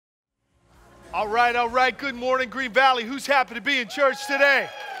All right, all right. Good morning, Green Valley. Who's happy to be in church today?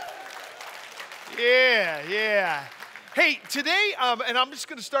 Yeah. Hey, today, and I'm just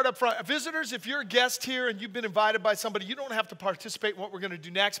going to start up front. Visitors, if you're a guest here and you've been invited by somebody, you don't have to participate in what we're going to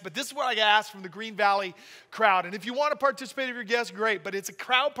do next, but this is what I asked from the Green Valley crowd. And if you want to participate if you're a guest, great, but it's a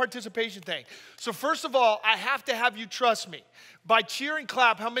crowd participation thing. So first of all, I have to have you trust me. By cheer and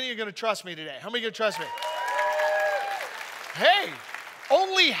clap, how many are going to trust me today? How many are going to trust me? Hey,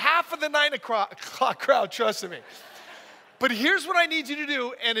 only half of the 9 o'clock crowd trusted me. But here's what I need you to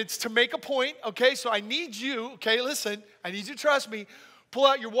do, and it's to make a point, okay? So I need you, okay, listen, I need you to trust me. Pull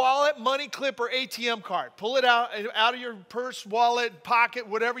out your wallet, money clip, or ATM card. Pull it out of your purse, wallet, pocket,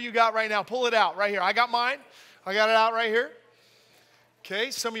 whatever you got right now. Pull it out right here. I got mine. I got it out right here. Okay,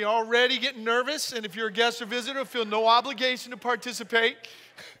 some of you are already getting nervous, and if you're a guest or visitor, feel no obligation to participate.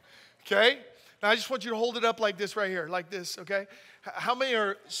 Okay? Now I just want you to hold it up like this right here, like this, okay? How many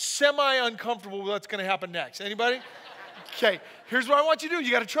are semi-uncomfortable with what's going to happen next? Anybody? Okay, here's what I want you to do. You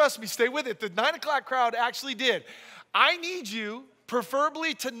got to trust me. Stay with it. The 9 o'clock crowd actually did. I need you,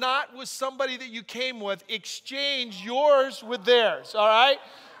 preferably to not with somebody that you came with, exchange yours with theirs, all right?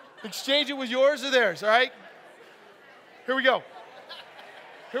 Exchange it with yours or theirs, all right? Here we go.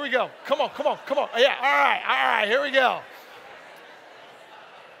 Here we go. Come on. Yeah, all right, here we go.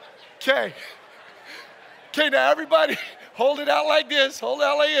 Okay, now everybody, hold it out like this.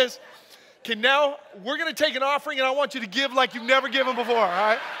 Okay, now we're going to take an offering, and I want you to give like you've never given before, all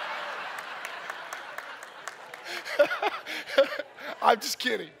right? I'm just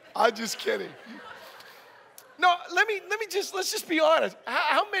kidding. No, let's just be honest.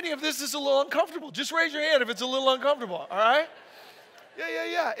 How many of this is a little uncomfortable? Just raise your hand if it's a little uncomfortable, all right?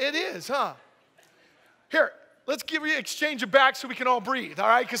 Yeah, it is, huh? Here, let's exchange it back so we can all breathe, all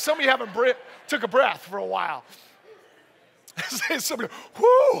right? Because some of you haven't took a breath for a while. Somebody,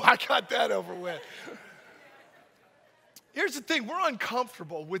 whoo, I got that over with. Here's the thing, we're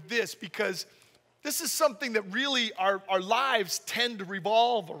uncomfortable with this because this is something that really our lives tend to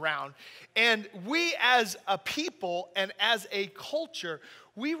revolve around. And we as a people and as a culture,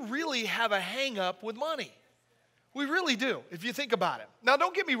 we really have a hang up with money. We really do, if you think about it. Now,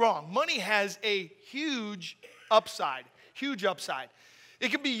 don't get me wrong. Money has a huge upside. It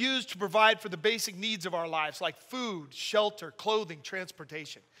can be used to provide for the basic needs of our lives, like food, shelter, clothing,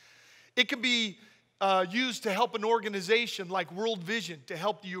 transportation. It can be used to help an organization like World Vision to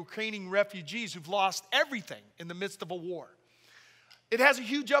help the Ukrainian refugees who've lost everything in the midst of a war. It has a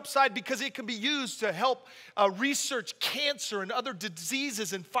huge upside because it can be used to help research cancer and other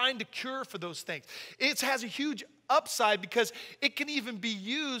diseases and find a cure for those things. It has a huge upside because it can even be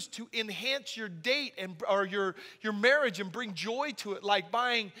used to enhance your date or your marriage and bring joy to it, like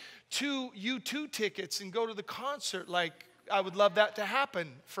buying 2 U2 tickets and go to the concert. Like, I would love that to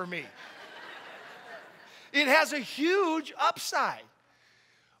happen for me. It has a huge upside,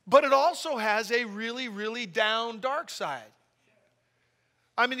 but it also has a really, really down dark side.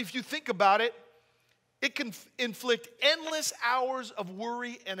 I mean, if you think about it, it can inflict endless hours of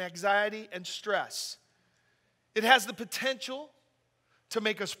worry and anxiety and stress. It has the potential to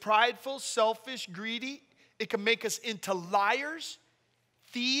make us prideful, selfish, greedy. It can make us into liars,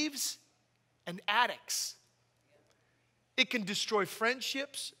 thieves, and addicts. It can destroy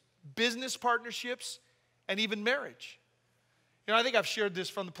friendships, business partnerships, and even marriage. You know, I think I've shared this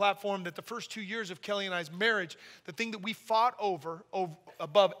from the platform that the first 2 years of Kelly and I's marriage, the thing that we fought over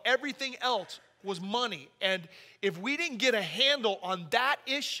above everything else was money. And if we didn't get a handle on that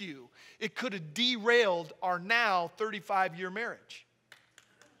issue, it could have derailed our now 35-year marriage.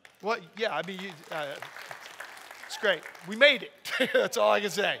 Well, yeah, I mean, it's great. We made it. That's all I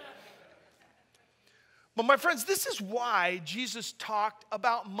can say. But my friends, this is why Jesus talked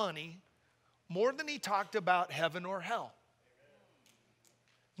about money more than he talked about heaven or hell.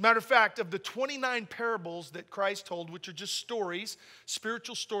 Matter of fact, of the 29 parables that Christ told, which are just stories,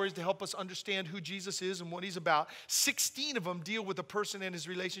 spiritual stories to help us understand who Jesus is and what he's about, 16 of them deal with a person and his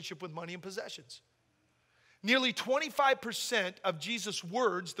relationship with money and possessions. Nearly 25% of Jesus'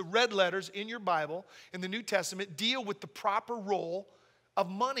 words, the red letters in your Bible, in the New Testament, deal with the proper role of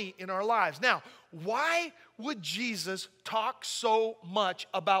money in our lives. Now, why would Jesus talk so much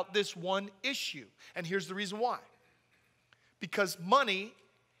about this one issue? And here's the reason why. Because money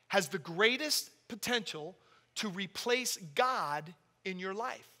has the greatest potential to replace God in your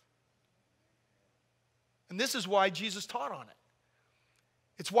life. And this is why Jesus taught on it.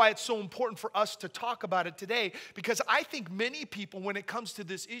 It's why it's so important for us to talk about it today, because I think many people, when it comes to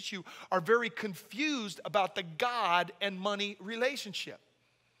this issue, are very confused about the God and money relationship.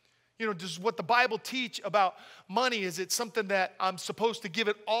 Does what the Bible teach about money, is it something that I'm supposed to give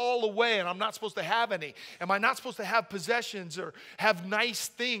it all away and I'm not supposed to have any? Am I not supposed to have possessions or have nice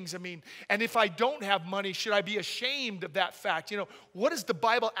things? And if I don't have money, should I be ashamed of that fact? What does the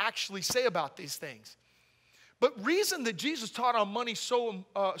Bible actually say about these things? But reason that Jesus taught on money so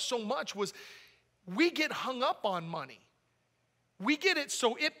much was we get hung up on money. We get it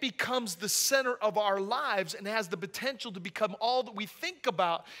so it becomes the center of our lives and has the potential to become all that we think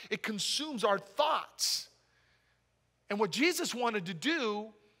about. It consumes our thoughts. And what Jesus wanted to do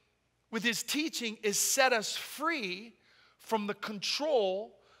with his teaching is set us free from the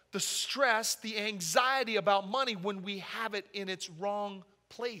control, the stress, the anxiety about money when we have it in its wrong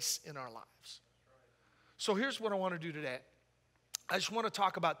place in our lives. So here's what I want to do today. I just want to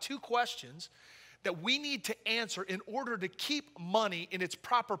talk about 2 questions that we need to answer in order to keep money in its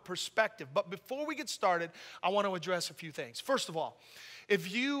proper perspective. But before we get started, I want to address a few things. First of all,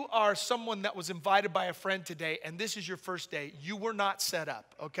 if you are someone that was invited by a friend today and this is your first day, you were not set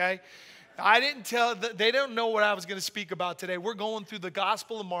up, okay? They don't know what I was going to speak about today. We're going through the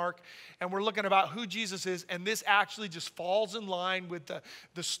Gospel of Mark, and we're looking about who Jesus is, and this actually just falls in line with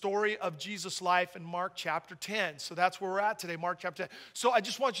the story of Jesus' life in Mark chapter 10. So that's where we're at today, Mark chapter 10. So I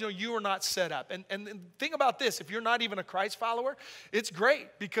just want you to know you are not set up. And think about this. If you're not even a Christ follower, it's great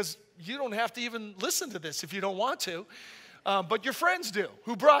because you don't have to even listen to this if you don't want to. But your friends do,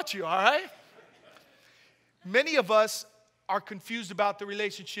 who brought you, all right? Many of us are confused about the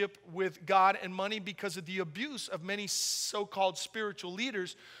relationship with God and money because of the abuse of many so-called spiritual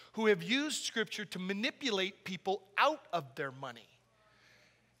leaders who have used Scripture to manipulate people out of their money.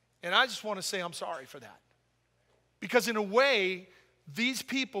 And I just want to say I'm sorry for that. Because in a way, these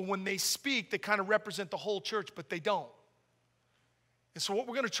people, when they speak, they kind of represent the whole church, but they don't. And so what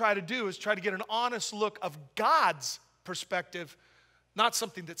we're going to try to do is try to get an honest look of God's perspective, not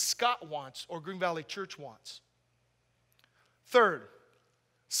something that Scott wants or Green Valley Church wants. Third,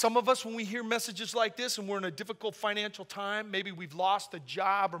 some of us, when we hear messages like this and we're in a difficult financial time, maybe we've lost a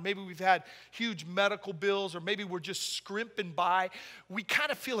job or maybe we've had huge medical bills or maybe we're just scrimping by, we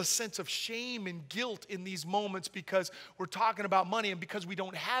kind of feel a sense of shame and guilt in these moments because we're talking about money, and because we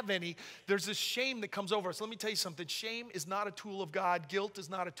don't have any, there's this shame that comes over us. Let me tell you something. Shame is not a tool of God. Guilt is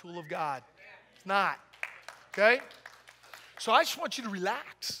not a tool of God. It's not. Okay? So I just want you to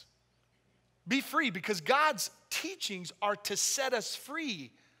relax. Be free, because God's teachings are to set us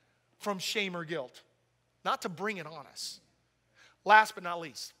free from shame or guilt, not to bring it on us. Last but not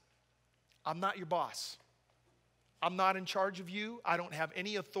least, I'm not your boss. I'm not in charge of you. I don't have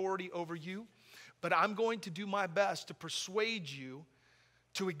any authority over you, but I'm going to do my best to persuade you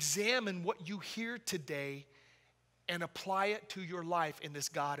to examine what you hear today and apply it to your life in this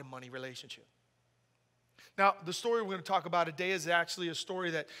God and money relationship. Now, the story we're going to talk about today is actually a story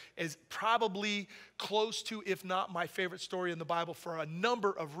that is probably close to, if not my favorite story in the Bible, for a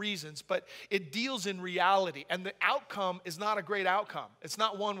number of reasons, but it deals in reality, and the outcome is not a great outcome. It's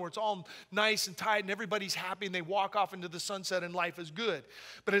not one where it's all nice and tight and everybody's happy and they walk off into the sunset and life is good,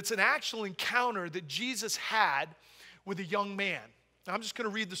 but it's an actual encounter that Jesus had with a young man. Now, I'm just going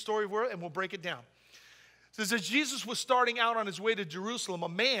to read the story and we'll break it down. It says, as Jesus was starting out on his way to Jerusalem, a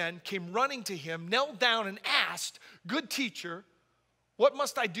man came running to him, knelt down and asked, "Good teacher, what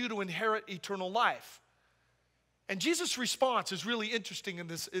must I do to inherit eternal life?" And Jesus' response is really interesting in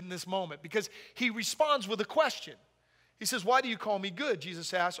this moment, because he responds with a question. He says, "Why do you call me good?"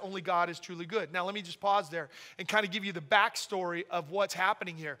 Jesus asked. "Only God is truly good." Now let me just pause there and kind of give you the backstory of what's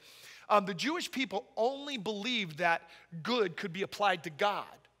happening here. The Jewish people only believed that good could be applied to God.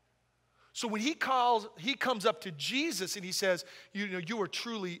 So when he comes up to Jesus and he says, you are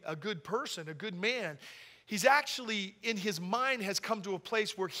truly a good person, a good man, he's actually, in his mind, has come to a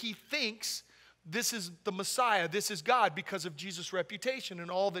place where he thinks this is the Messiah, this is God, because of Jesus' reputation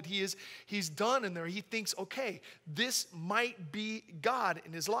and all that he's done in there. He thinks, okay, this might be God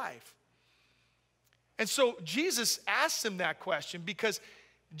in his life. And so Jesus asks him that question because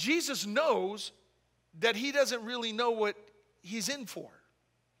Jesus knows that he doesn't really know what he's in for.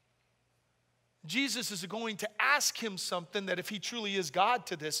 Jesus is going to ask him something that, if he truly is God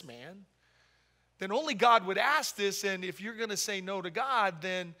to this man, then only God would ask this. And if you're going to say no to God,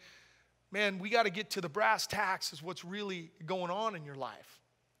 then, man, we got to get to the brass tacks is what's really going on in your life.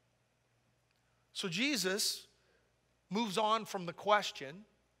 So Jesus moves on from the question,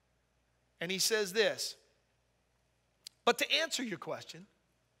 and he says this. But to answer your question,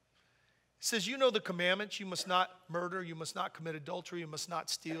 he says, you know the commandments. You must not murder. You must not commit adultery. You must not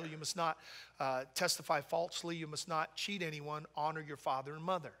steal. You must not testify falsely. You must not cheat anyone. Honor your father and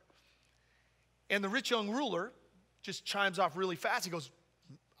mother. And the rich young ruler just chimes off really fast. He goes,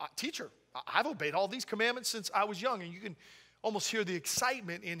 teacher, I've obeyed all these commandments since I was young. And you can almost hear the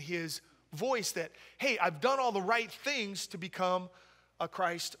excitement in his voice that, hey, I've done all the right things to become a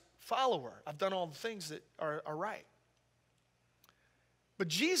Christ follower. I've done all the things that are right. But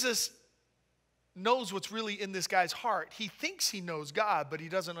Jesus knows what's really in this guy's heart. He thinks he knows God, but he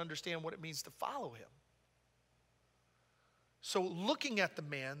doesn't understand what it means to follow him. So looking at the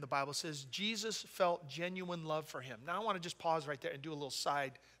man, the Bible says, Jesus felt genuine love for him. Now I want to just pause right there and do a little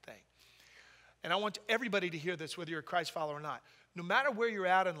side thing. And I want everybody to hear this, whether you're a Christ follower or not. No matter where you're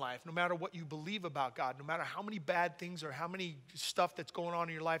at in life, no matter what you believe about God, no matter how many bad things or how many stuff that's going on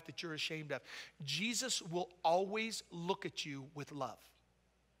in your life that you're ashamed of, Jesus will always look at you with love.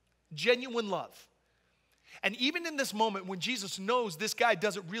 Genuine love. And even in this moment when Jesus knows this guy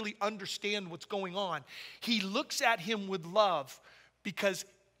doesn't really understand what's going on, he looks at him with love because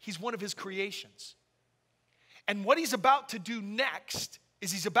he's one of his creations. And what he's about to do next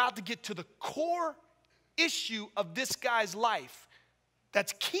is he's about to get to the core issue of this guy's life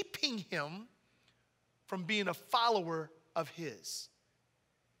that's keeping him from being a follower of his.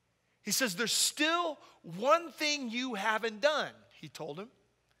 He says, there's still one thing you haven't done, he told him.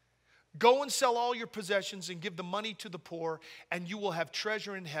 Go and sell all your possessions and give the money to the poor, and you will have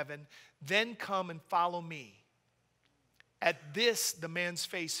treasure in heaven. Then come and follow me. At this, the man's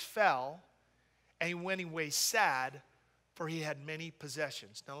face fell, and he went away sad, for he had many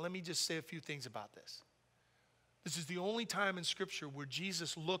possessions. Now, let me just say a few things about this. This is the only time in Scripture where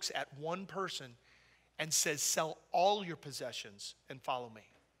Jesus looks at one person and says, sell all your possessions and follow me.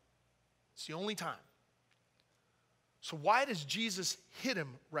 It's the only time. So why does Jesus hit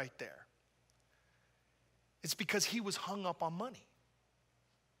him right there? It's because he was hung up on money.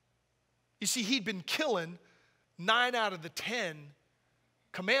 You see, he'd been killing 9 out of the 10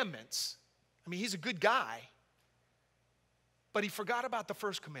 commandments. I mean, he's a good guy. But he forgot about the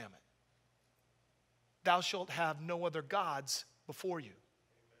first commandment. Thou shalt have no other gods before you.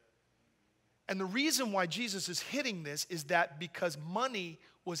 And the reason why Jesus is hitting this is that because money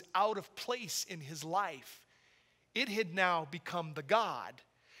was out of place in his life, it had now become the God.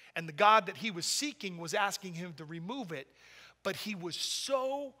 And the God that he was seeking was asking him to remove it. But he was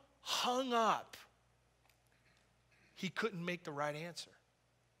so hung up, he couldn't make the right answer.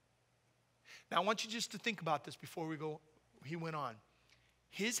 Now, I want you just to think about this before we go. He went on.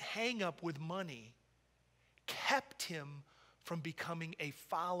 His hang up with money kept him from becoming a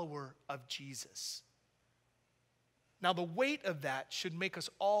follower of Jesus. Now, the weight of that should make us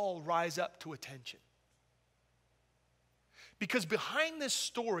all rise up to attention. Because behind this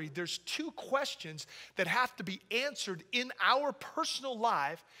story, there's 2 questions that have to be answered in our personal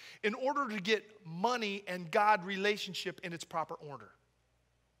life in order to get money and God relationship in its proper order.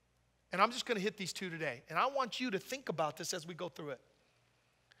 And I'm just going to hit these 2 today. And I want you to think about this as we go through it.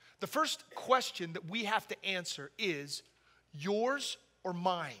 The first question that we have to answer is, yours or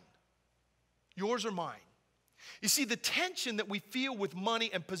mine? Yours or mine? You see, the tension that we feel with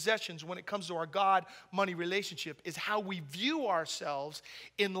money and possessions when it comes to our God-money relationship is how we view ourselves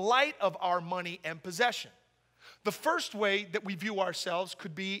in light of our money and possession. The first way that we view ourselves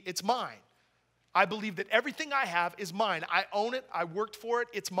could be, it's mine. I believe that everything I have is mine. I own it. I worked for it.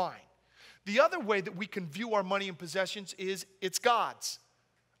 It's mine. The other way that we can view our money and possessions is, it's God's.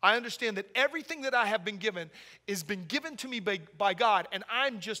 I understand that everything that I have been given has been given to me by God, and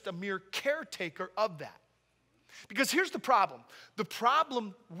I'm just a mere caretaker of that. Because here's the problem. The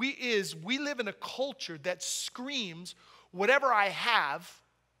problem is we live in a culture that screams, whatever I have,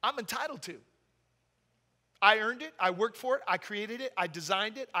 I'm entitled to. I earned it. I worked for it. I created it. I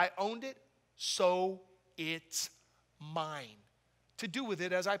designed it. I owned it. So it's mine to do with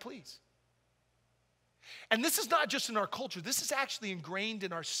it as I please. And this is not just in our culture. This is actually ingrained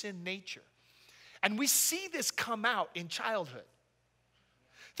in our sin nature. And we see this come out in childhood.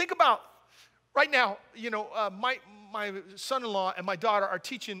 Think about right now, my son-in-law and my daughter are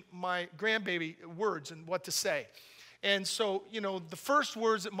teaching my grandbaby words and what to say. And so, the first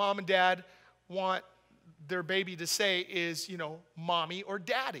words that mom and dad want their baby to say is, mommy or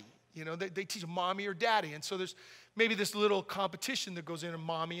daddy. They teach mommy or daddy. And so there's maybe this little competition that goes into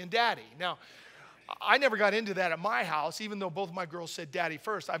mommy and daddy. Now, I never got into that at my house, even though both my girls said daddy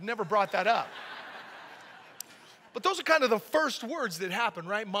first. I've never brought that up. But those are kind of the first words that happen,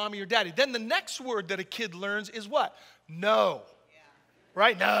 right? Mommy or daddy. Then the next word that a kid learns is what? No. Yeah.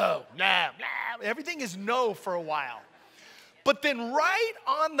 Right? No. Everything is no for a while. But then right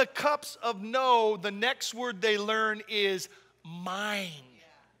on the cups of no, the next word they learn is mine.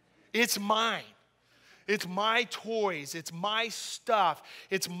 Yeah. It's mine. It's my toys. It's my stuff.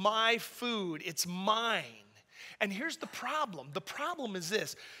 It's my food. It's mine. And here's the problem. The problem is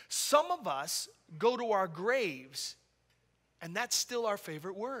this. Some of us go to our graves, and that's still our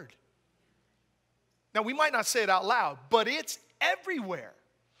favorite word. Now, we might not say it out loud, but it's everywhere.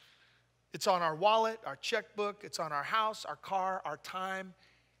 It's on our wallet, our checkbook, it's on our house, our car, our time.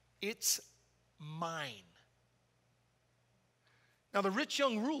 It's mine. Now, the rich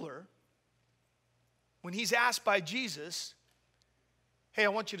young ruler, when he's asked by Jesus, hey, I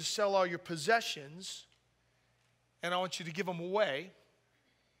want you to sell all your possessions and I want you to give them away,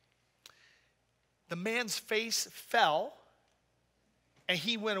 the man's face fell and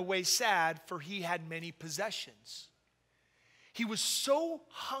he went away sad, for he had many possessions. He was so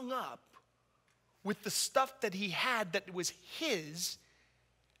hung up with the stuff that he had that was his,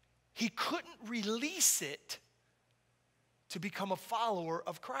 he couldn't release it to become a follower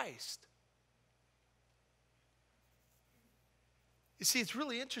of Christ. You see, it's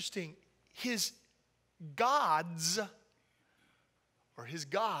really interesting. His gods, or his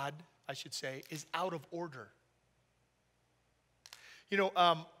God, I should say, is out of order. You know,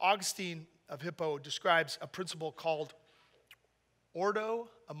 Augustine of Hippo describes a principle called ordo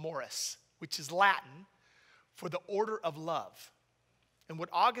amoris, which is Latin for the order of love. And what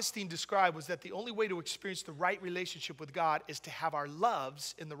Augustine described was that the only way to experience the right relationship with God is to have our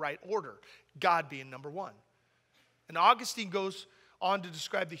loves in the right order, God being number one. And Augustine goes on to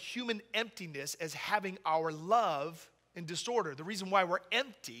describe the human emptiness as having our love in disorder. The reason why we're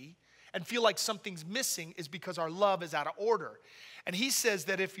empty and feel like something's missing is because our love is out of order. And he says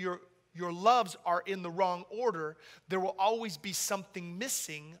that if your loves are in the wrong order, there will always be something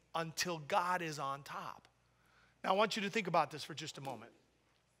missing until God is on top. Now, I want you to think about this for just a moment.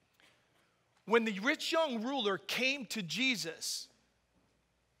 When the rich young ruler came to Jesus,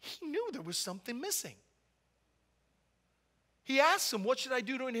 he knew there was something missing. He asked him, what should I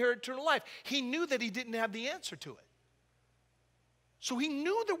do to inherit eternal life? He knew that he didn't have the answer to it. So he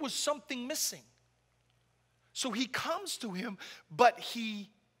knew there was something missing. So he comes to him, but he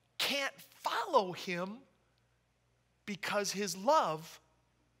can't follow him because his love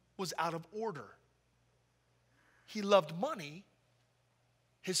was out of order. He loved money,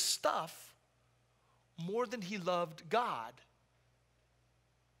 his stuff, more than he loved God.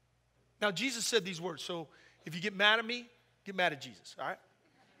 Now, Jesus said these words, so if you get mad at me, get mad at Jesus, all right? It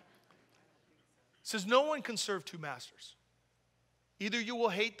says, no one can serve two masters. Either you will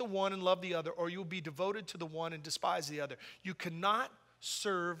hate the one and love the other, or you will be devoted to the one and despise the other. You cannot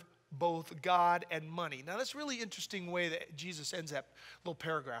serve both God and money. Now, that's a really interesting way that Jesus ends that little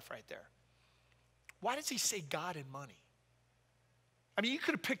paragraph right there. Why does he say God and money? I mean, you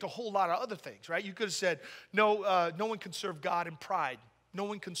could have picked a whole lot of other things, right? You could have said, no one can serve God in pride. No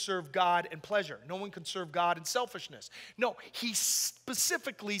one can serve God in pleasure. No one can serve God in selfishness. No, he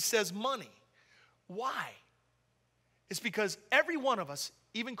specifically says money. Why? It's because every one of us,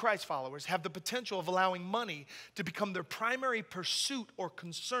 even Christ followers, have the potential of allowing money to become their primary pursuit or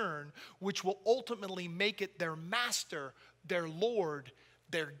concern, which will ultimately make it their master, their Lord,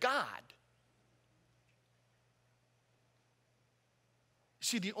 their God.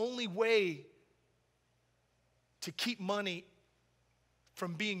 See, the only way to keep money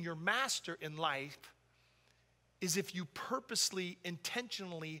from being your master in life is if you purposely,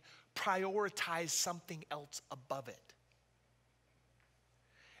 intentionally prioritize something else above it.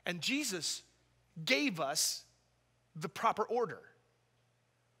 And Jesus gave us the proper order.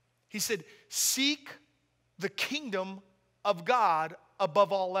 He said, seek the kingdom of God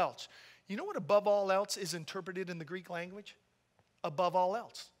above all else. You know what above all else is interpreted in the Greek language? Above all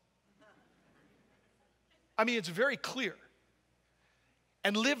else. I mean, it's very clear.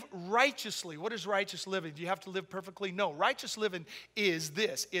 And live righteously. What is righteous living? Do you have to live perfectly? No. Righteous living is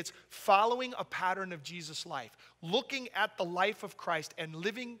this. It's following a pattern of Jesus' life. Looking at the life of Christ and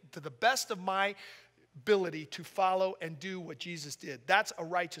living to the best of my ability to follow and do what Jesus did. That's a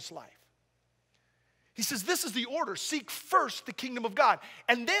righteous life. He says this is the order. Seek first the kingdom of God.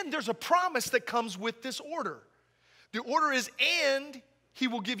 And then there's a promise that comes with this order. The order is, and he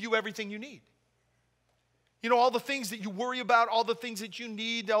will give you everything you need. You know, all the things that you worry about, all the things that you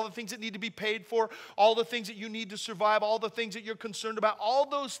need, all the things that need to be paid for, all the things that you need to survive, all the things that you're concerned about, all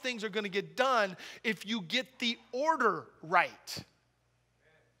those things are going to get done if you get the order right.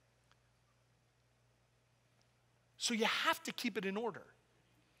 So you have to keep it in order.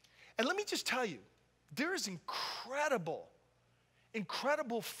 And let me just tell you, there is incredible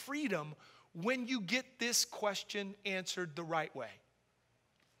freedom when you get this question answered the right way.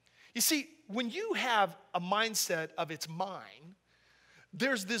 You see, when you have a mindset of it's mine,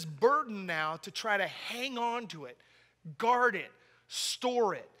 there's this burden now to try to hang on to it, guard it,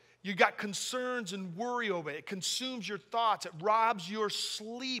 store it, You got concerns and worry over it. It consumes your thoughts. It robs your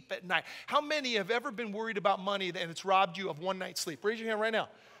sleep at night. How many have ever been worried about money and it's robbed you of one night's sleep? Raise your hand right now.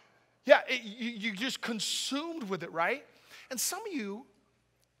 Yeah, you're just consumed with it, right? And some of you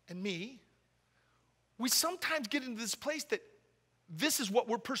and me, we sometimes get into this place that this is what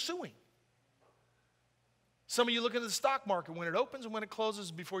we're pursuing. Some of you look into the stock market when it opens and when it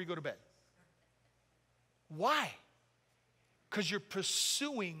closes before you go to bed. Why? Because you're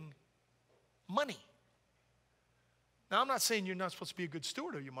pursuing money. Now, I'm not saying you're not supposed to be a good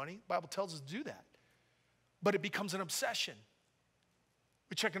steward of your money. The Bible tells us to do that. But it becomes an obsession.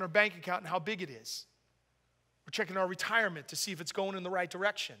 We're checking our bank account and how big it is. We're checking our retirement to see if it's going in the right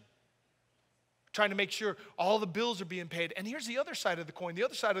direction. Trying to make sure all the bills are being paid. And here's the other side of the coin. The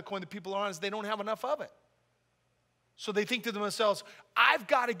other side of the coin that people are on is they don't have enough of it. So they think to themselves, I've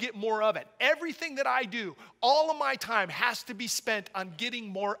got to get more of it. Everything that I do, all of my time has to be spent on getting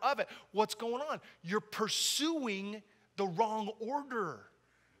more of it. What's going on? You're pursuing the wrong order.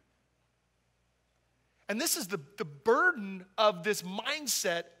 And this is the burden of this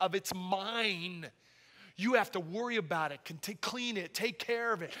mindset of it's mine. You have to worry about it, clean it, take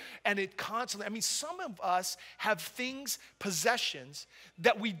care of it. And it constantly, I mean, some of us have things, possessions,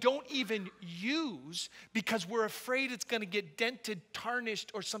 that we don't even use because we're afraid it's going to get dented,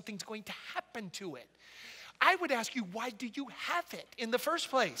 tarnished, or something's going to happen to it. I would ask you, why do you have it in the first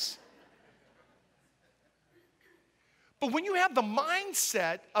place? But when you have the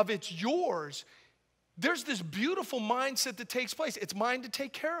mindset of it's yours, there's this beautiful mindset that takes place. It's mine to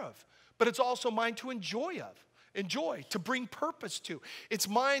take care of. But it's also mine to enjoy, to bring purpose to. It's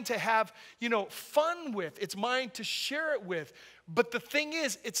mine to have, fun with. It's mine to share it with. But the thing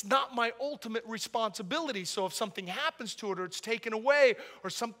is, it's not my ultimate responsibility. So if something happens to it or it's taken away or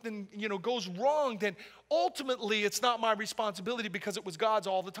something, goes wrong, then ultimately it's not my responsibility because it was God's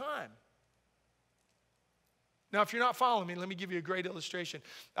all the time. Now, if you're not following me, let me give you a great illustration.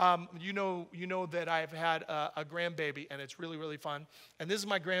 You know that I've had a grandbaby, and it's really, really fun. And this is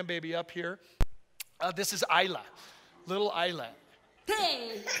my grandbaby up here. This is Isla, little Isla.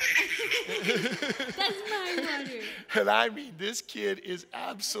 Hey, that's my water. And I mean, this kid is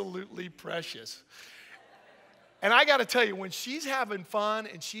absolutely precious. And I got to tell you, when she's having fun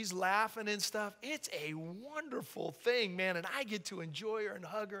and she's laughing and stuff, it's a wonderful thing, man. And I get to enjoy her and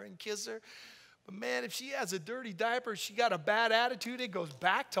hug her and kiss her. But man, if she has a dirty diaper, she got a bad attitude, it goes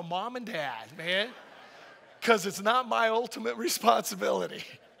back to mom and dad, man. Because it's not my ultimate responsibility.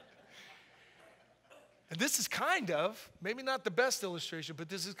 And this is kind of, maybe not the best illustration, but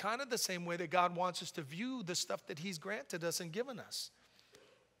this is kind of the same way that God wants us to view the stuff that he's granted us and given us.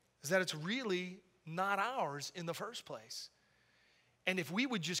 Is that it's really not ours in the first place. And if we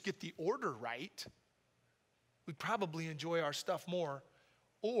would just get the order right, we'd probably enjoy our stuff more.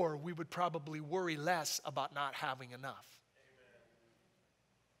 Or we would probably worry less about not having enough.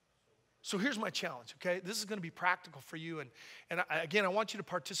 So here's my challenge, okay? This is going to be practical for you. And again, I want you to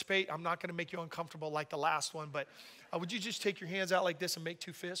participate. I'm not going to make you uncomfortable like the last one. But would you just take your hands out like this and make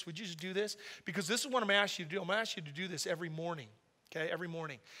two fists? Would you just do this? Because this is what I'm going to ask you to do. I'm going to ask you to do this every morning, okay? Every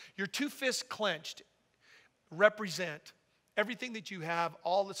morning. Your two fists clenched represent everything that you have,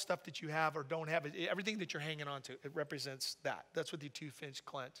 all the stuff that you have or don't have, everything that you're hanging on to, it represents that. That's what the two fists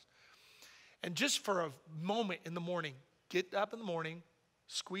clenched. And just for a moment in the morning, get up in the morning,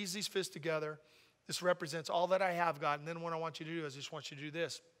 squeeze these fists together. This represents all that I have, God. And then what I want you to do is I just want you to do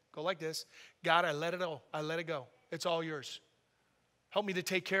this. Go like this. God, I let it go. I let it go. It's all yours. Help me to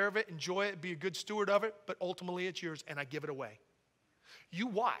take care of it, enjoy it, be a good steward of it, but ultimately it's yours and I give it away. You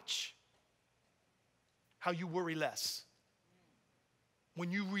watch how you worry less. When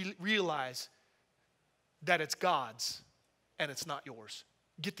you realize that it's God's and it's not yours.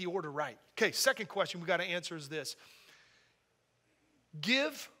 Get the order right. Okay, second question we got to answer is this.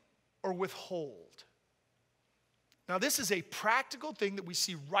 Give or withhold? Now, this is a practical thing that we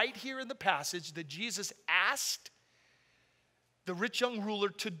see right here in the passage that Jesus asked the rich young ruler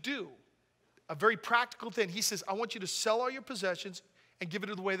to do. A very practical thing. He says, I want you to sell all your possessions and give it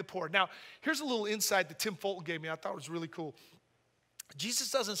to the way of the poor. Now, here's a little insight that Tim Fulton gave me. I thought it was really cool.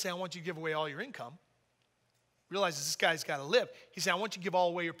 Jesus doesn't say, I want you to give away all your income. Realizes this guy's got to live. He said, I want you to give all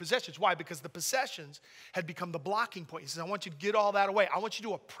away your possessions. Why? Because the possessions had become the blocking point. He says, I want you to get all that away. I want you to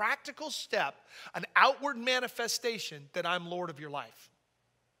do a practical step, an outward manifestation that I'm Lord of your life.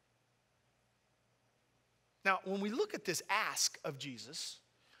 Now, when we look at this ask of Jesus,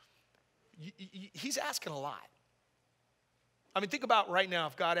 he's asking a lot. I mean, think about right now,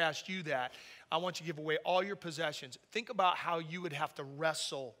 if God asked you that, I want you to give away all your possessions. Think about how you would have to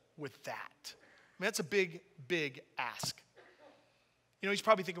wrestle with that. I mean, that's a big, big ask. You know, he's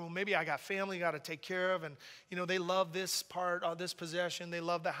probably thinking, well, maybe I got family I got to take care of, and, you know, they love this part of this possession. They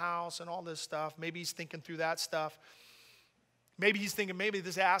love the house and all this stuff. Maybe he's thinking through that stuff. Maybe he's thinking, maybe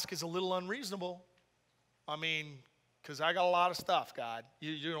this ask is a little unreasonable. I mean, because I got a lot of stuff, God.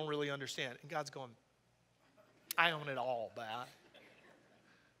 You don't really understand. And God's going, I own it all, God.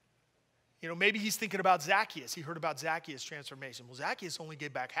 You know, maybe he's thinking about Zacchaeus. He heard about Zacchaeus' transformation. Well, Zacchaeus only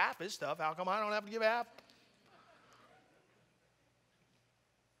gave back half his stuff. How come I don't have to give half?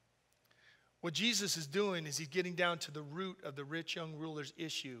 What Jesus is doing is he's getting down to the root of the rich young ruler's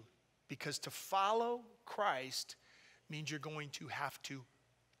issue, because to follow Christ means you're going to have to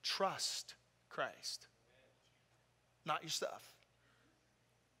trust Christ, not your stuff.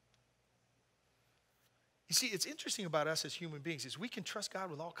 You see, it's interesting about us as human beings is we can trust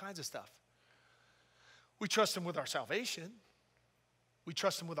God with all kinds of stuff. We trust him with our salvation. We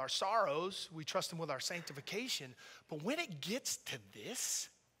trust him with our sorrows. We trust him with our sanctification. But when it gets to this,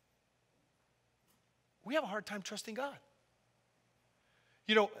 we have a hard time trusting God.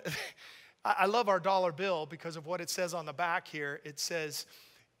 You know, I love our dollar bill because of what it says on the back here. It says,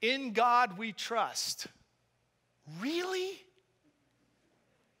 in God we trust. Really?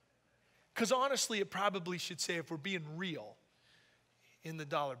 Because honestly, it probably should say, if we're being real, in the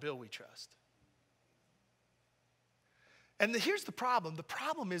dollar bill we trust. And here's the problem. The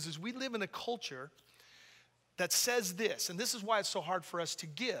problem is we live in a culture that says this, and this is why it's so hard for us to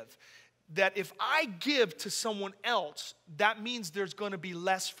give, that if I give to someone else, that means there's going to be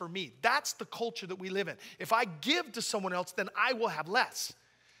less for me. That's the culture that we live in. If I give to someone else, then I will have less.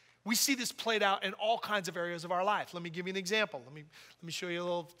 We see this played out in all kinds of areas of our life. Let me give you an example. Let me show you a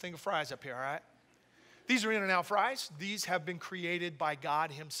little thing of fries up here, all right? These are In-N-Out fries. These have been created by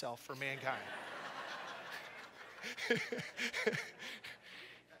God himself for mankind.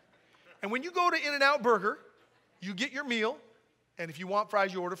 And when you go to In-N-Out Burger, you get your meal, and if you want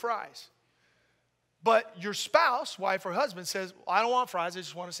fries, you order fries. But your spouse, wife or husband, says, well, I don't want fries, I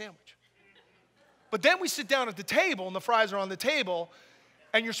just want a sandwich. But then we sit down at the table, and the fries are on the table,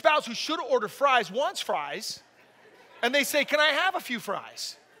 and your spouse, who should have ordered fries, wants fries, and they say, can I have a few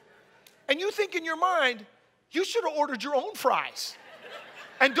fries? And you think in your mind, you should have ordered your own fries.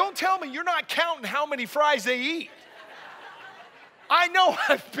 And don't tell me you're not counting how many fries they eat. I know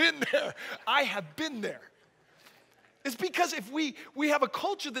I've been there. I have been there. It's because if we have a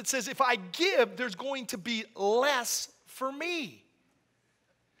culture that says if I give, there's going to be less for me.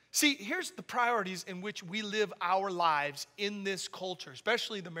 See, here's the priorities in which we live our lives in this culture,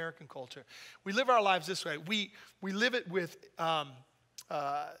 especially the American culture. We live our lives this way. We live it with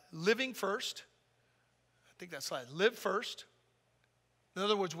living first. I think that's slide. Live first. In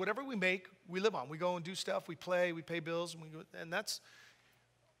other words, whatever we make, we live on. We go and do stuff, we play, we pay bills, and that's,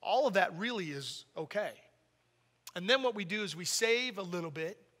 all of that really is okay. And then what we do is we save a little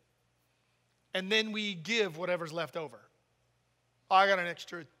bit, and then we give whatever's left over. Oh, I got an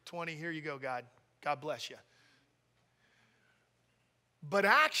extra 20, here you go, God. God bless you. But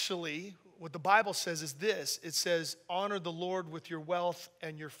actually, what the Bible says is this. It says, honor the Lord with your wealth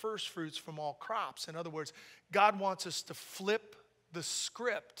and your first fruits from all crops. In other words, God wants us to flip the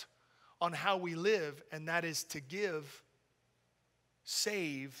script on how we live, and that is to give,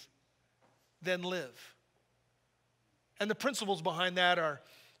 save, then live. And the principles behind that are,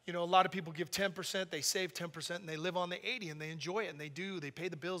 you know, a lot of people give 10%, they save 10%, and they live on the 80%, and they enjoy it, and they pay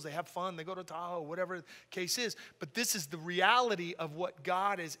the bills, they have fun, they go to Tahoe, whatever the case is. But this is the reality of what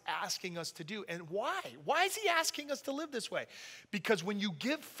God is asking us to do. And why? Why is he asking us to live this way? Because when you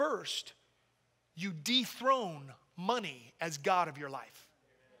give first, you dethrone money as God of your life.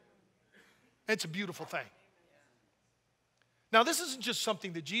 It's a beautiful thing. Now, this isn't just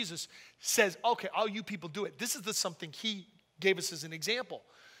something that Jesus says, okay, all you people do it. This is something he gave us as an example.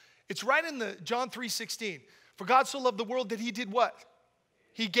 It's right in the John 3:16. For God so loved the world that he did what?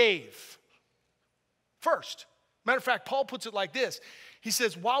 He gave first. Matter of fact, Paul puts it like this. He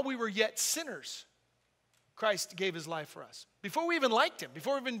says, while we were yet sinners, Christ gave his life for us. Before we even liked him,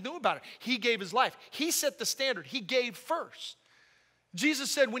 before we even knew about it, he gave his life. He set the standard. He gave first.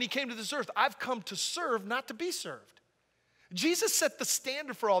 Jesus said when he came to this earth, I've come to serve, not to be served. Jesus set the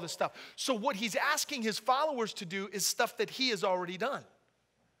standard for all this stuff. So what he's asking his followers to do is stuff that he has already done.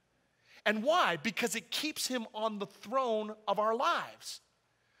 And why? Because it keeps him on the throne of our lives.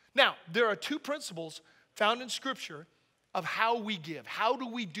 Now, there are two principles found in Scripture of how we give. How do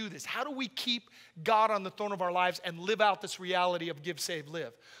we do this? How do we keep God on the throne of our lives and live out this reality of give, save,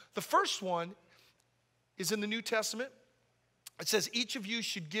 live? The first one is in the New Testament. It says, each of you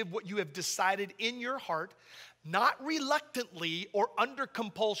should give what you have decided in your heart, not reluctantly or under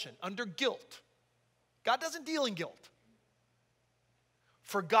compulsion, under guilt. God doesn't deal in guilt.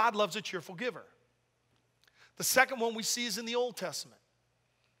 For God loves a cheerful giver. The second one we see is in the Old Testament.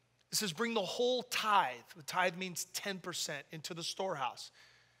 It says, bring the whole tithe. The tithe means 10% into the storehouse,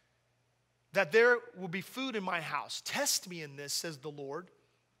 that there will be food in my house. Test me in this, says the Lord,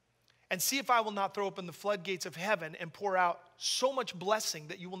 and see if I will not throw open the floodgates of heaven and pour out so much blessing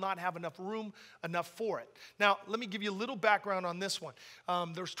that you will not have enough room enough for it. Now, let me give you a little background on this one.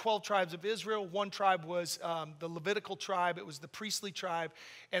 There's 12 tribes of Israel. One tribe was the Levitical tribe. It was the priestly tribe.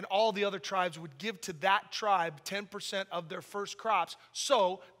 And all the other tribes would give to that tribe 10% of their first crops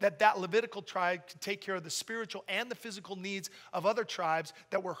so that that Levitical tribe could take care of the spiritual and the physical needs of other tribes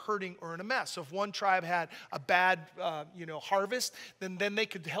that were hurting or in a mess. So if one tribe had a bad harvest, then they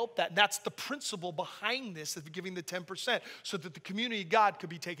could help that. And that's the principle behind this, of giving the 10%. So that the community of God could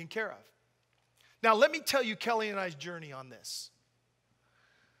be taken care of. Now, let me tell you Kelly and I's journey on this.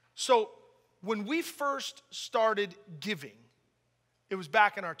 So, when we first started giving, it was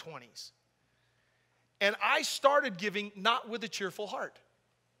back in our 20s. And I started giving not with a cheerful heart.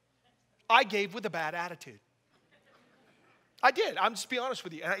 I gave with a bad attitude. I did. I'm just be honest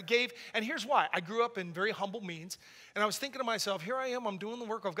with you. And I gave, and here's why. I grew up in very humble means, and I was thinking to myself, here I am, I'm doing the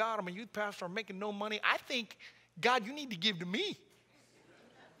work of God, I'm a youth pastor, I'm making no money. I think, God, you need to give to me.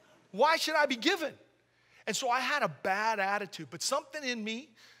 Why should I be giving? And so I had a bad attitude, but something in me,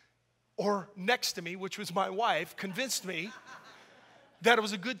 or next to me, which was my wife, convinced me that it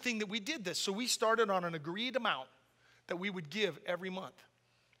was a good thing that we did this. So we started on an agreed amount that we would give every month.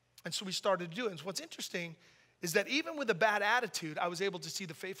 And so we started to do it. And what's interesting is that even with a bad attitude, I was able to see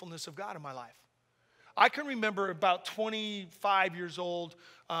the faithfulness of God in my life. I can remember about 25 years old,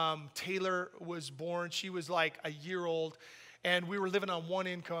 Taylor was born. She was like a year old, and we were living on one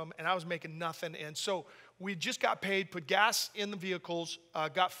income, and I was making nothing. And so we just got paid, put gas in the vehicles,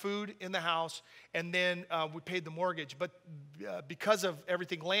 got food in the house, and then we paid the mortgage. But because of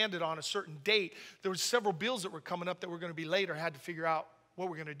everything landed on a certain date, there were several bills that were coming up that were going to be later. I had to figure out what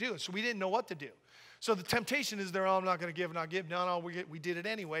we're going to do. So we didn't know what to do. So the temptation is there, oh, I'm not going to give, not give. No, we did it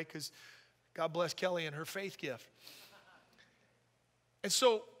anyway because God bless Kelly and her faith gift. And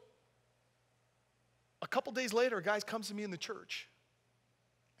so a couple days later, a guy comes to me in the church.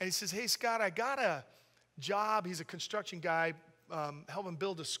 And he says, hey, Scott, I got a job. He's a construction guy, helping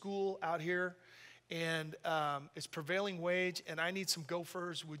build a school out here. And it's prevailing wage, and I need some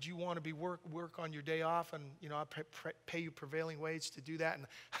gophers. Would you want to be work on your day off? And, I'll pay you prevailing wage to do that. And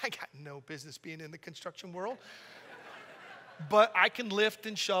I got no business being in the construction world. But I can lift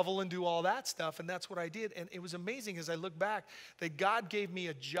and shovel and do all that stuff, and that's what I did. And it was amazing as I look back that God gave me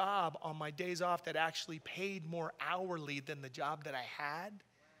a job on my days off that actually paid more hourly than the job that I had,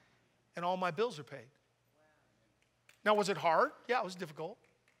 and all my bills are paid. Now, was it hard? Yeah, it was difficult.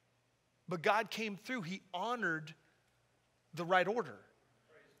 But God came through. He honored the right order.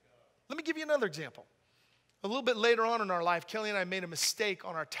 Let me give you another example. A little bit later on in our life, Kelly and I made a mistake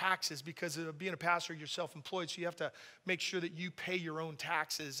on our taxes because of being a pastor, you're self-employed, so you have to make sure that you pay your own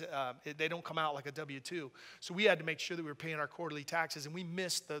taxes. They don't come out like a W-2. So we had to make sure that we were paying our quarterly taxes, and we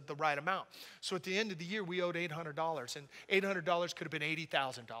missed the right amount. So at the end of the year, we owed $800, and $800 could have been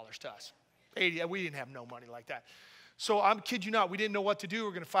 $80,000 to us. We didn't have no money like that. So I'm kid you not, we didn't know what to do. We're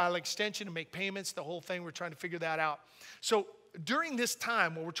going to file an extension and make payments, the whole thing. We're trying to figure that out. So during this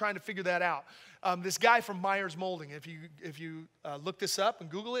time when we're trying to figure that out, this guy from Myers Molding, if you look this up and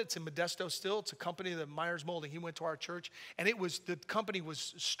Google it, it's in Modesto still. It's a company, that Myers Molding. He went to our church, and the company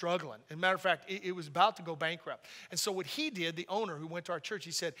was struggling. As a matter of fact, it was about to go bankrupt. And so what he did, the owner who went to our church,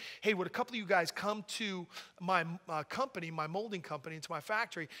 he said, hey, would a couple of you guys come to my company, my molding company, into my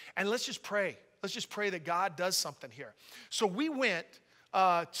factory, and let's just pray. Let's just pray that God does something here. So we went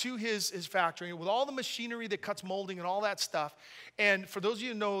to his factory with all the machinery that cuts molding and all that stuff. And for those of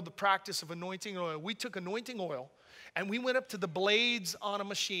you who know the practice of anointing oil, we took anointing oil and we went up to the blades on a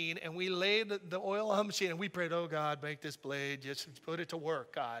machine and we laid the oil on the machine and we prayed, oh God, make this blade, just put it to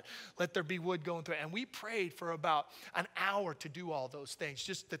work, God. Let there be wood going through it. And we prayed for about an hour to do all those things,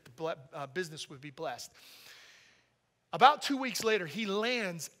 just that the business would be blessed. About 2 weeks later, he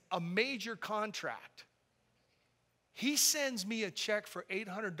lands a major contract. He sends me a check for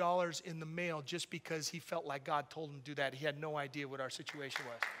 $800 in the mail just because he felt like God told him to do that. He had no idea what our situation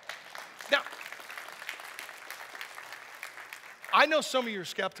was. Now, I know some of you are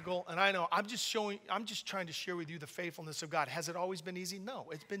skeptical, and I know I'm just trying to share with you the faithfulness of God. Has it always been easy? No,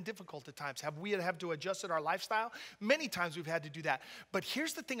 it's been difficult at times. Have we had to adjust our lifestyle? Many times we've had to do that. But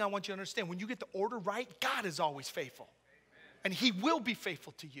here's the thing I want you to understand. When you get the order right, God is always faithful. And he will be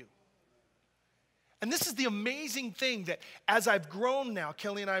faithful to you. And this is the amazing thing that as I've grown now,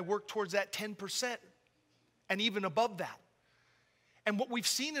 Kelly and I work towards that 10% and even above that. And what we've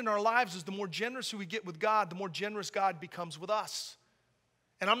seen in our lives is the more generous we get with God, the more generous God becomes with us.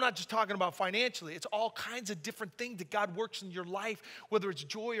 And I'm not just talking about financially. It's all kinds of different things that God works in your life, whether it's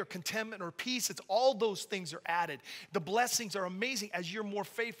joy or contentment or peace. It's all those things are added. The blessings are amazing as you're more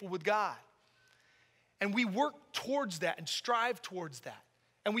faithful with God. And we work towards that and strive towards that.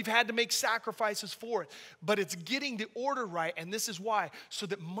 And we've had to make sacrifices for it. But it's getting the order right, and this is why. So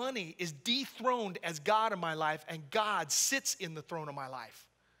that money is dethroned as God in my life, and God sits in the throne of my life.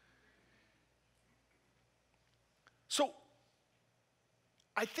 So,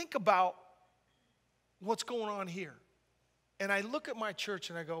 I think about what's going on here. And I look at my church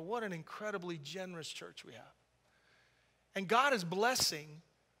and I go, what an incredibly generous church we have. And God is blessing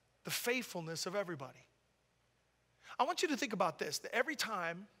the faithfulness of everybody. I want you to think about this, that every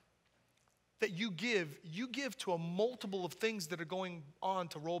time that you give to a multiple of things that are going on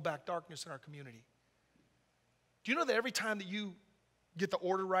to roll back darkness in our community. Do you know that every time that you get the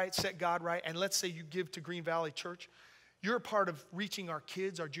order right, set God right, and let's say you give to Green Valley Church, you're a part of reaching our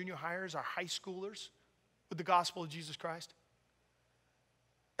kids, our junior hires, our high schoolers with the gospel of Jesus Christ?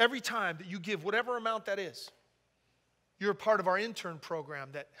 Every time that you give whatever amount that is, you're a part of our intern program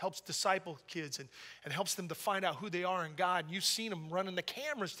that helps disciple kids and helps them to find out who they are in God. And you've seen them running the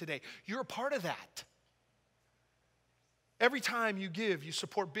cameras today. You're a part of that. Every time you give, you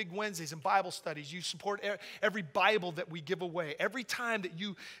support Big Wednesdays and Bible studies. You support every Bible that we give away. Every time that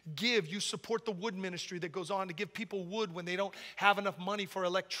you give, you support the wood ministry that goes on to give people wood when they don't have enough money for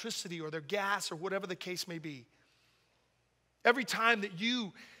electricity or their gas or whatever the case may be. Every time that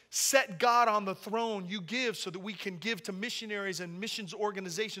you set God on the throne, you give so that we can give to missionaries and missions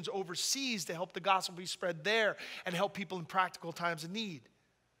organizations overseas to help the gospel be spread there and help people in practical times of need.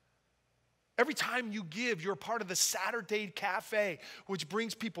 Every time you give, you're a part of the Saturday Cafe, which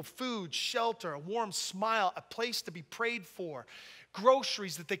brings people food, shelter, a warm smile, a place to be prayed for,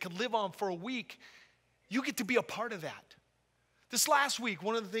 groceries that they can live on for a week. You get to be a part of that. This last week,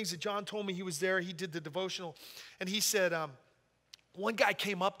 one of the things that John told me, he was there, he did the devotional, and he said, one guy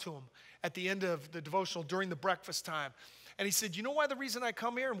came up to him at the end of the devotional during the breakfast time. And he said, you know why the reason I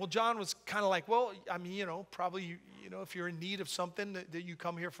come here? And well, John was kind of like, well, I mean, probably, if you're in need of something that you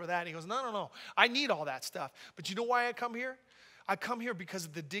come here for that. And he goes, no. I need all that stuff. But you know why I come here? I come here because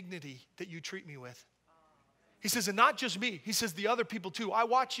of the dignity that you treat me with. He says, and not just me. He says, the other people too. I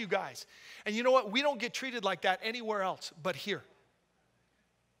watch you guys. And you know what? We don't get treated like that anywhere else but here.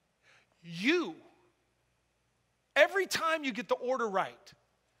 Every time you get the order right,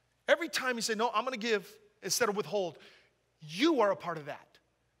 every time you say, no, I'm going to give instead of withhold, you are a part of that.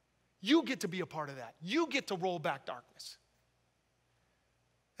 You get to be a part of that. You get to roll back darkness.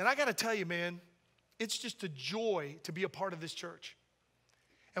 And I got to tell you, man, it's just a joy to be a part of this church.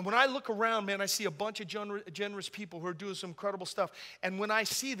 And when I look around, man, I see a bunch of generous people who are doing some incredible stuff. And when I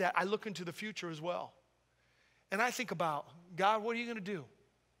see that, I look into the future as well. And I think about, God, what are you going to do?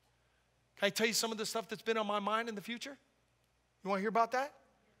 Can I tell you some of the stuff that's been on my mind in the future? You want to hear about that?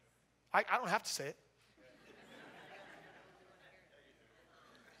 I don't have to say it.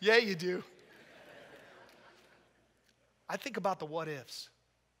 Yeah, you do. I think about the what ifs.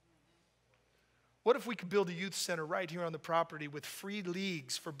 What if we could build a youth center right here on the property with free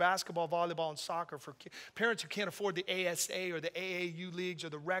leagues for basketball, volleyball, and soccer for parents who can't afford the ASA or the AAU leagues or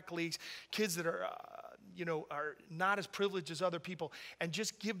the rec leagues, kids that are not as privileged as other people, and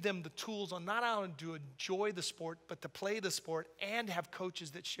just give them the tools on not only to enjoy the sport, but to play the sport and have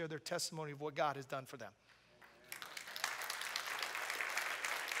coaches that share their testimony of what God has done for them.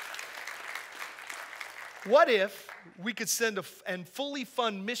 What if we could send and fully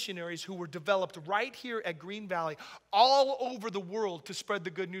fund missionaries who were developed right here at Green Valley all over the world to spread the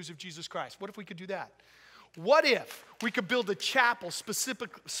good news of Jesus Christ? What if we could do that? What if we could build a chapel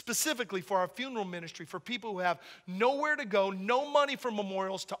specifically for our funeral ministry for people who have nowhere to go, no money for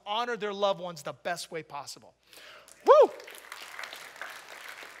memorials, to honor their loved ones the best way possible? Woo!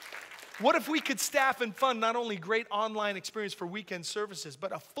 What if we could staff and fund not only great online experience for weekend services,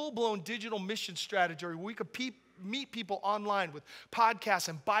 but a full-blown digital mission strategy where we could meet people online with podcasts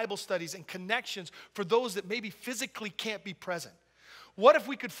and Bible studies and connections for those that maybe physically can't be present? What if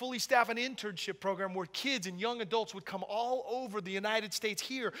we could fully staff an internship program where kids and young adults would come all over the United States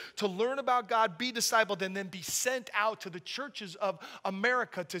here to learn about God, be discipled, and then be sent out to the churches of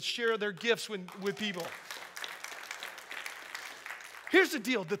America to share their gifts with people? Here's the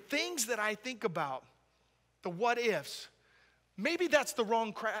deal. The things that I think about, the what ifs, maybe that's the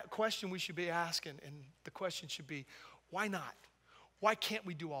wrong question we should be asking. And the question should be, why not? Why can't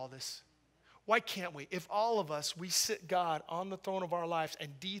we do all this? Why can't we? If all of us, we sit God on the throne of our lives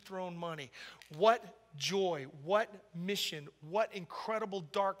and dethrone money, what joy, what mission, what incredible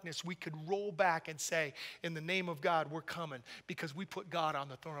darkness we could roll back and say, in the name of God, we're coming because we put God on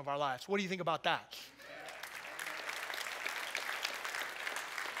the throne of our lives. What do you think about that?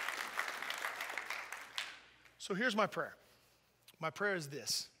 So here's my prayer. My prayer is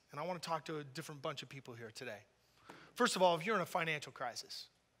this, and I want to talk to a different bunch of people here today. First of all, if you're in a financial crisis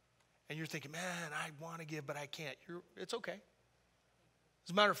and you're thinking, man, I want to give, but I can't, it's okay.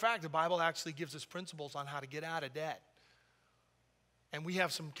 As a matter of fact, the Bible actually gives us principles on how to get out of debt. And we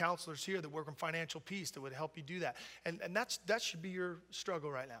have some counselors here that work on financial peace that would help you do that. And that should be your struggle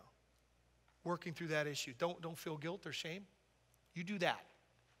right now, working through that issue. Don't feel guilt or shame. You do that.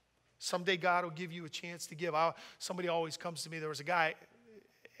 Someday God will give you a chance to give. Somebody always comes to me. There was a guy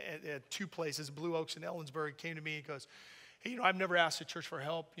at two places, Blue Oaks and Ellensburg, came to me and goes, hey, I've never asked the church for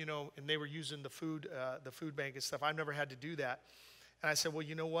help, and they were using the food bank and stuff. I've never had to do that. And I said, well,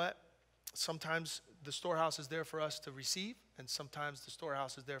 you know what? Sometimes the storehouse is there for us to receive, and sometimes the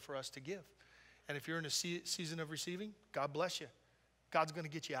storehouse is there for us to give. And if you're in a season of receiving, God bless you. God's going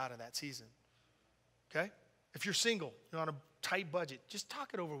to get you out of that season. Okay? If you're single, you're on a tight budget, just talk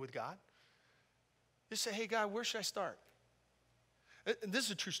it over with God. Just say, hey, God, where should I start? And this is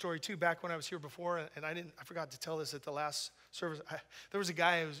a true story, too. Back when I was here before, and I forgot to tell this at the last service. There was a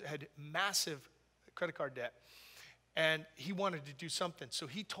guy who had massive credit card debt, and he wanted to do something. So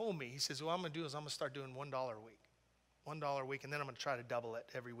he told me, he says, what I'm going to do is I'm going to start doing $1 a week. $1 a week, and then I'm going to try to double it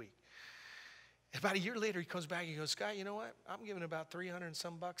every week. About a year later, he comes back and he goes, Scott, you know what? I'm giving about $300 and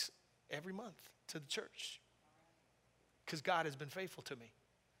some bucks every month to the church because God has been faithful to me.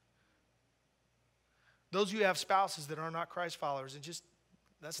 Those of you who have spouses that are not Christ followers, and just,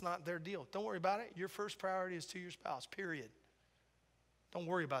 that's not their deal. Don't worry about it. Your first priority is to your spouse, period. Don't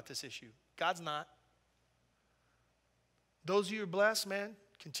worry about this issue. God's not. Those of you who are blessed, man,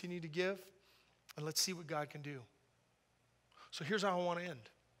 continue to give, and let's see what God can do. So here's how I want to end.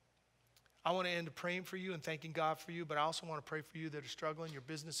 I want to end praying for you and thanking God for you, but I also want to pray for you that are struggling, your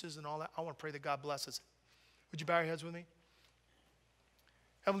businesses and all that. I want to pray that God blesses it. Would you bow your heads with me?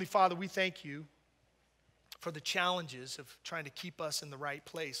 Heavenly Father, we thank you for the challenges of trying to keep us in the right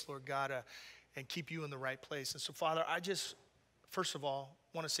place, Lord God, and keep you in the right place. And so, Father, I just, first of all,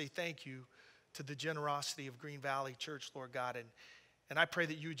 want to say thank you to the generosity of Green Valley Church, Lord God. And I pray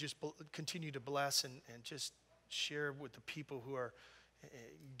that you would just continue to bless and just share with the people who are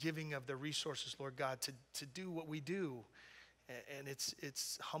giving of their resources, Lord God, to do what we do. And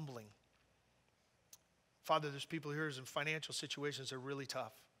it's humbling. Father, there's people here in financial situations that are really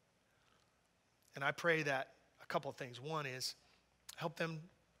tough. And I pray that a couple of things. One is help them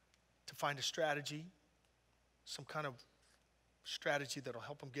to find a strategy, some kind of strategy that will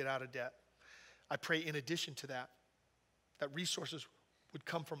help them get out of debt. I pray in addition to that, that resources would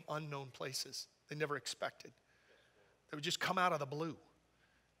come from unknown places they never expected. They would just come out of the blue.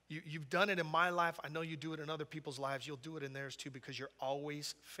 You've done it in my life. I know you do it in other people's lives. You'll do it in theirs too because you're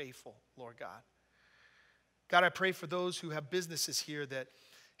always faithful, Lord God. God, I pray for those who have businesses here that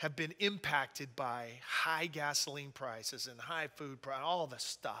have been impacted by high gasoline prices and high food prices, all this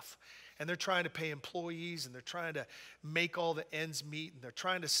stuff. And they're trying to pay employees and they're trying to make all the ends meet and they're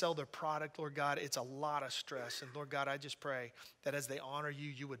trying to sell their product, Lord God. It's a lot of stress. And Lord God, I just pray that as they honor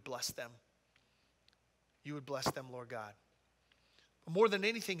you, you would bless them. You would bless them, Lord God. But more than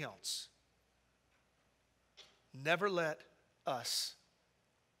anything else, never let us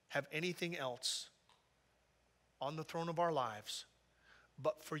have anything else on the throne of our lives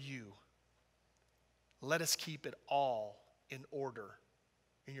but for you. Let us keep it all in order.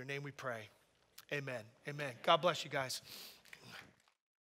 In your name we pray. Amen. Amen. God bless you guys.